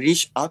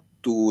reach out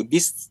to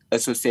this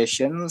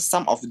association,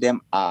 some of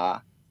them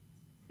are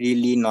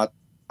really not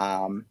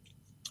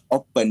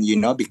open,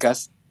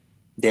 because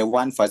they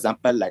want, for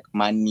example, like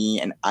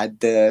money and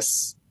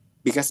others,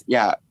 because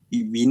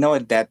we know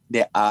that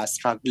they are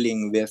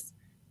struggling with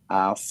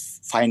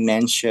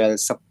financial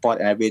support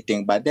and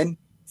everything. But then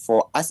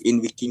for us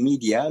in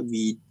Wikimedia,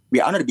 we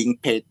are not being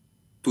paid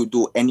to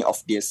do any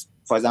of this.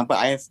 For example,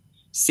 I have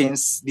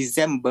since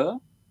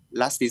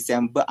last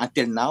December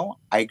until now,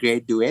 I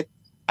graduate.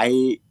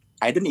 I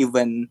don't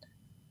even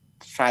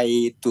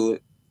try to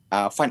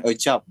find a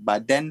job,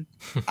 but then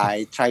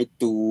I try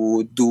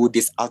to do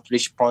this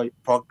outreach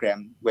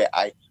program where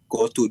I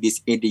go to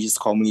this indigenous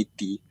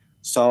community.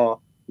 So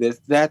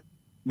with that,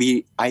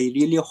 I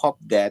really hope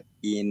that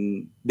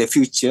in the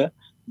future,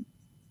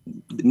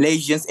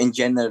 Malaysians in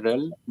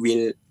general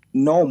will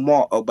know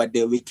more about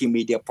the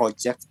Wikimedia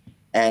project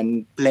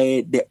and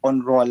play their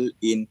own role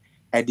in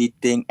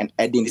editing and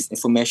adding this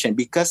information,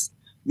 because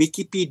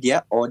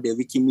Wikipedia or the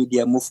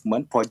Wikimedia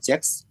movement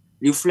projects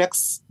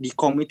reflects the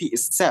community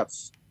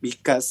itself,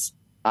 because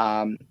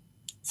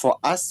for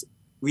us,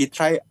 we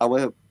try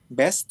our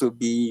best to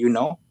be,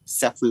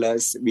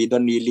 selfless. We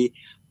don't really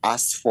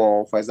ask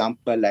for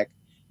example, like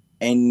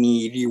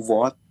any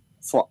reward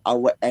for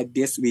our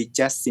edits. We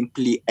just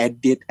simply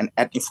edit and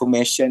add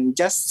information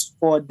just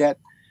for that.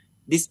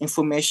 This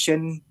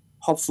information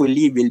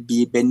hopefully will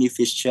be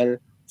beneficial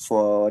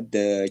for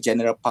the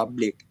general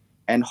public.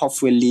 And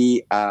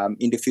hopefully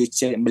in the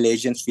future,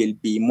 Malaysians will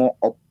be more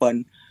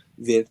open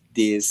with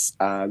this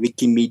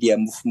Wikimedia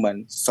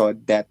movement, so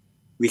that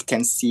we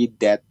can see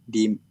that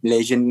the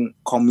Malaysian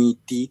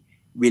community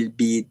will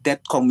be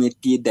that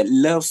community that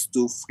loves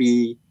to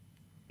free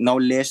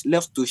knowledge,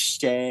 loves to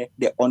share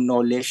their own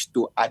knowledge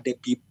to other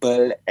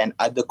people and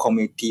other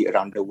community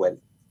around the world.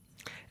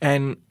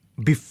 And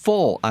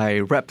before I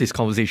wrap this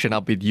conversation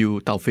up with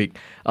you, Taufik,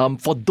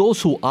 for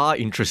those who are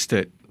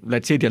interested,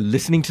 let's say they're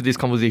listening to this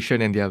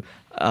conversation and they're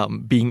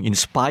being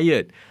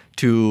inspired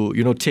to,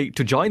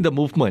 to join the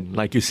movement,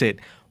 like you said,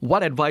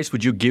 what advice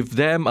would you give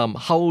them?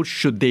 How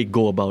should they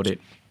go about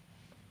it?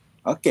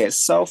 Okay,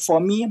 so for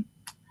me,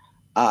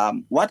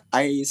 what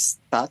I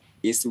start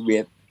is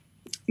with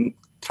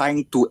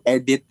trying to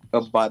edit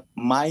about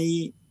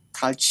my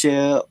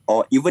culture,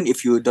 or even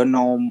if you don't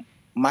know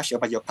much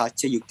about your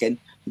culture, you can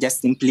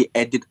just simply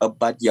edit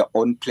about your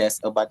own place,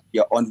 about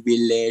your own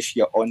village,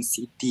 your own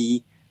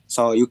city.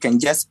 So you can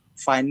just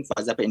find, for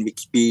example, in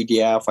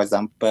Wikipedia, for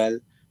example,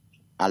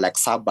 like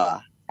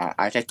Sabah.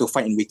 I try to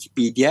find in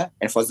Wikipedia,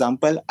 and for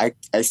example, I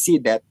see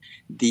that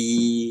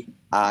the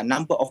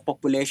number of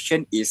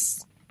population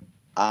is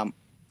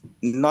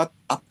not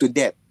up to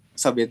date.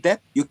 So with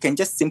that, you can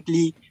just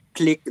simply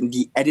click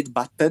the edit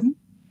button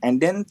and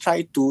then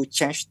try to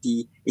change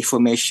the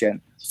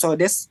information. So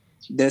that's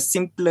the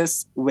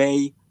simplest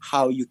way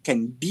how you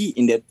can be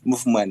in the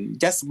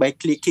movement. Just by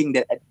clicking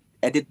the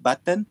edit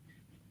button,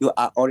 you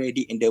are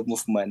already in the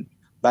movement.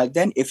 But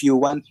then if you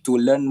want to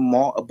learn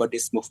more about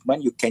this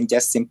movement, you can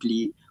just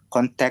simply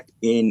contact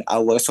in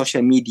our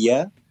social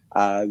media,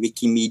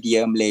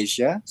 Wikimedia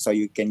Malaysia. So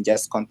you can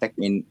just contact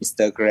in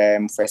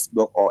Instagram,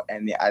 Facebook, or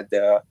any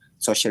other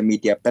social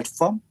media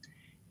platform.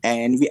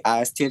 And we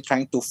are still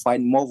trying to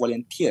find more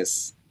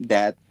volunteers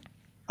that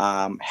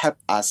help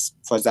us,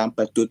 for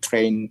example, to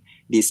train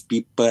these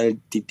people,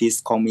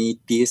 these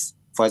communities.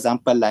 For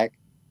example, like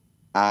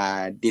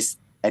this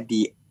at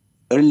the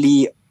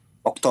early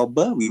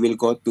October, we will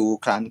go to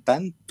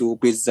Kelantan to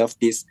preserve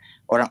this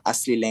Orang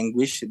Asli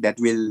language that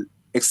will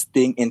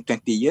extinct in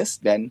 20 years.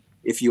 Then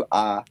if you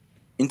are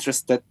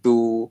interested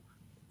to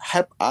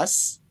help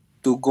us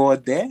to go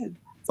there,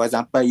 for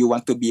example, you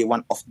want to be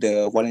one of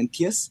the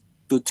volunteers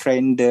to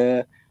train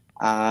the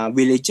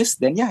villages,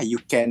 then you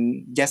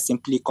can just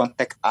simply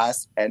contact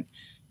us, and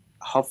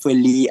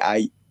hopefully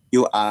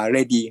you are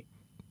ready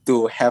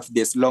to have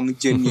this long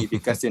journey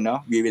because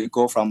we will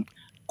go from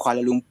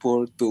Kuala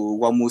Lumpur to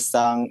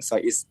Wamusang, so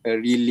it's a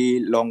really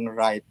long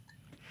ride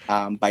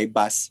by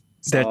bus.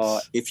 So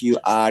if you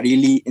are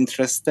really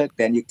interested,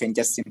 then you can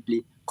just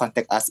simply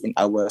contact us in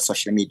our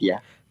social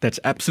media. That's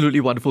absolutely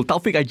wonderful.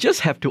 Taufik, I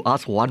just have to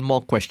ask one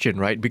more question,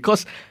 right?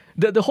 Because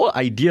the whole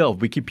idea of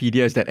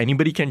Wikipedia is that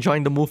anybody can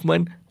join the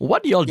movement.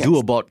 What do y'all do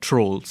about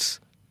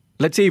trolls?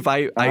 Let's say if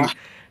I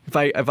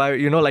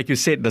like you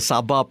said, the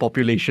Sabah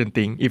population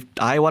thing, if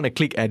I want to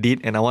click edit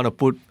and I want to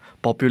put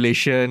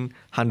population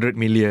 100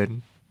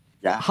 million,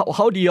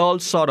 how do y'all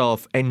sort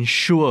of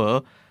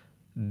ensure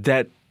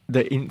that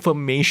the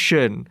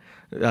information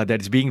that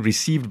is being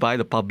received by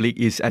the public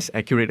is as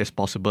accurate as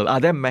possible? Are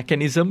there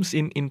mechanisms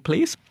in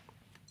place?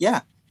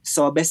 Yeah.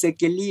 So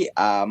basically,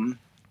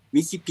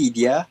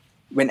 Wikipedia,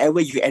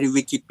 whenever you edit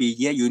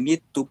Wikipedia, you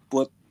need to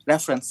put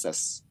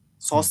references,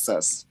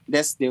 sources.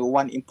 That's the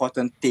one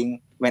important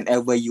thing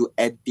whenever you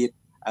edit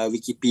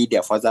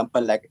Wikipedia. For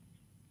example, like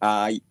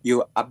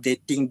you're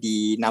updating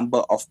the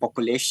number of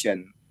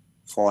population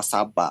for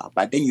Sabah,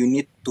 but then you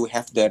need to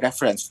have the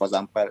reference. For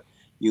example,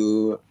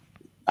 you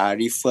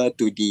refer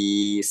to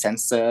the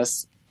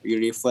census, you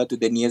refer to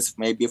the news,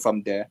 maybe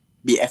from the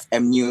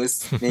BFM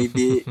news,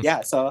 maybe.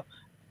 So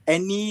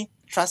any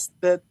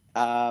trusted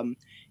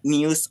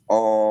news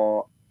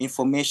or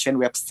information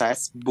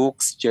websites,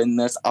 books,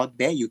 journals out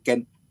there, you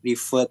can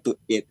refer to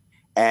it.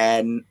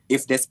 And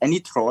if there's any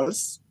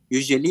trolls,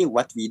 usually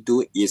what we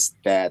do is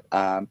that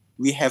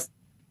we have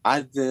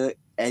other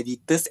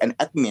editors and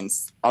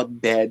admins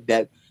out there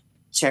that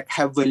check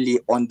heavily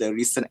on the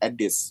recent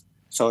edits.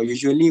 So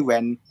usually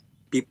when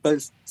people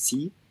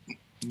see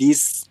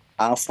this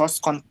false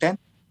content,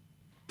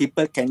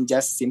 people can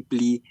just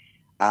simply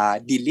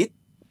delete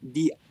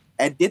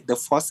the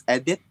false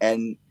edit,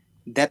 and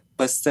that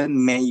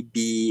person may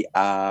be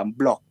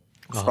blocked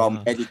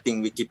from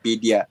editing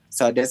Wikipedia.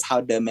 So that's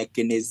how the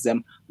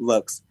mechanism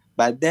works.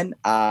 But then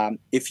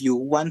if you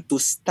want to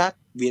start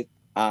with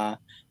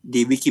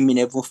the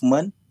Wikimedia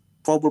movement,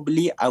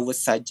 probably I would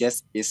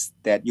suggest is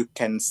that you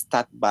can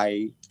start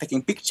by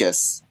taking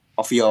pictures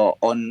of your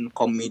own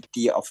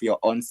community, of your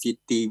own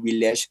city,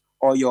 village,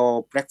 or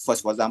your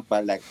breakfast, for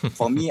example. Like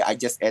for me, I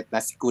just ate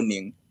nasi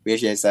kuning,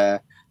 which is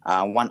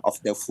one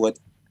of the food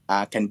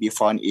can be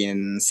found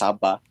in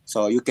Sabah.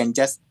 So you can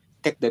just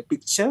take the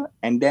picture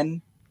and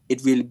then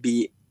it will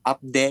be up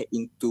there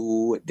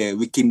into the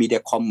Wikimedia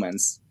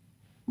Commons,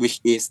 which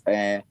is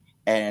a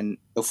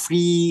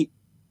free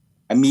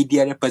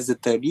media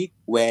repository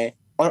where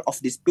all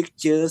of these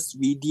pictures,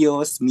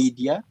 videos,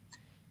 media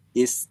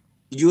is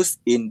used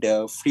in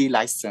the free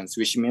license,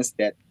 which means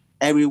that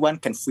everyone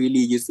can freely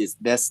use it.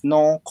 There's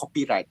no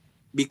copyright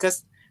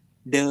because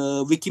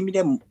the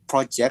Wikimedia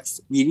projects,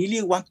 we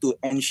really want to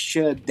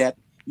ensure that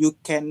you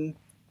can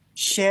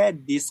share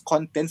this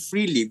content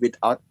freely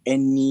without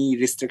any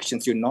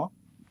restrictions,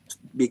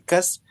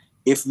 because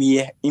if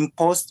we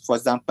impose, for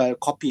example,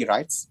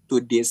 copyrights to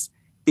these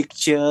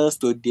pictures,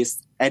 to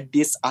these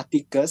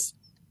articles,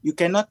 you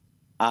cannot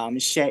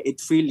share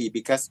it freely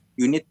because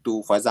you need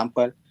to, for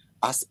example,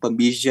 ask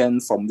permission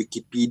from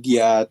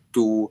Wikipedia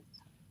to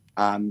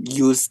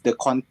use the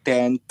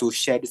content, to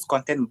share this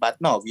content. But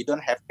no, we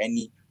don't have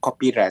any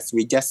copyrights.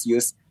 We just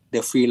use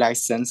the free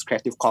license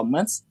Creative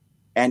Commons.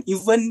 And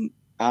even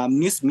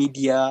news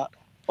media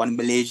on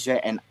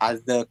Malaysia and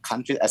other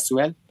countries as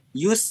well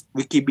use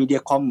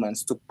Wikimedia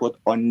Commons to put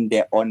on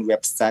their own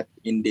website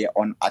in their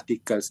own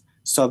articles.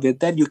 So with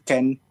that,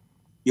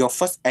 your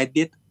first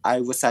edit, I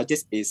would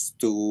suggest is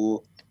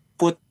to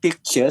put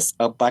pictures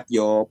about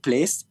your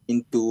place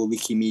into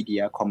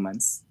Wikimedia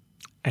Commons.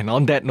 And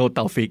on that note,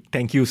 Taufik,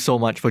 thank you so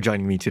much for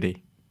joining me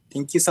today.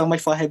 Thank you so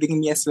much for having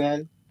me as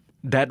well.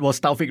 That was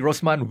Taufik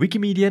Rosman,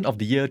 Wikimedian of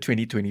the year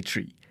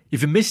 2023.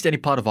 If you missed any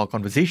part of our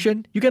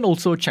conversation, you can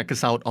also check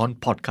us out on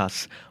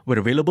podcasts. We're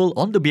available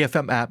on the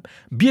BFM app,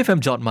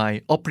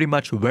 BFM.my, or pretty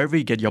much wherever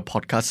you get your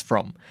podcasts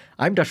from.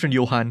 I'm Dashran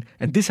Johan,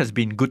 and this has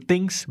been Good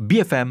Things,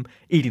 BFM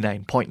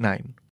 89.9.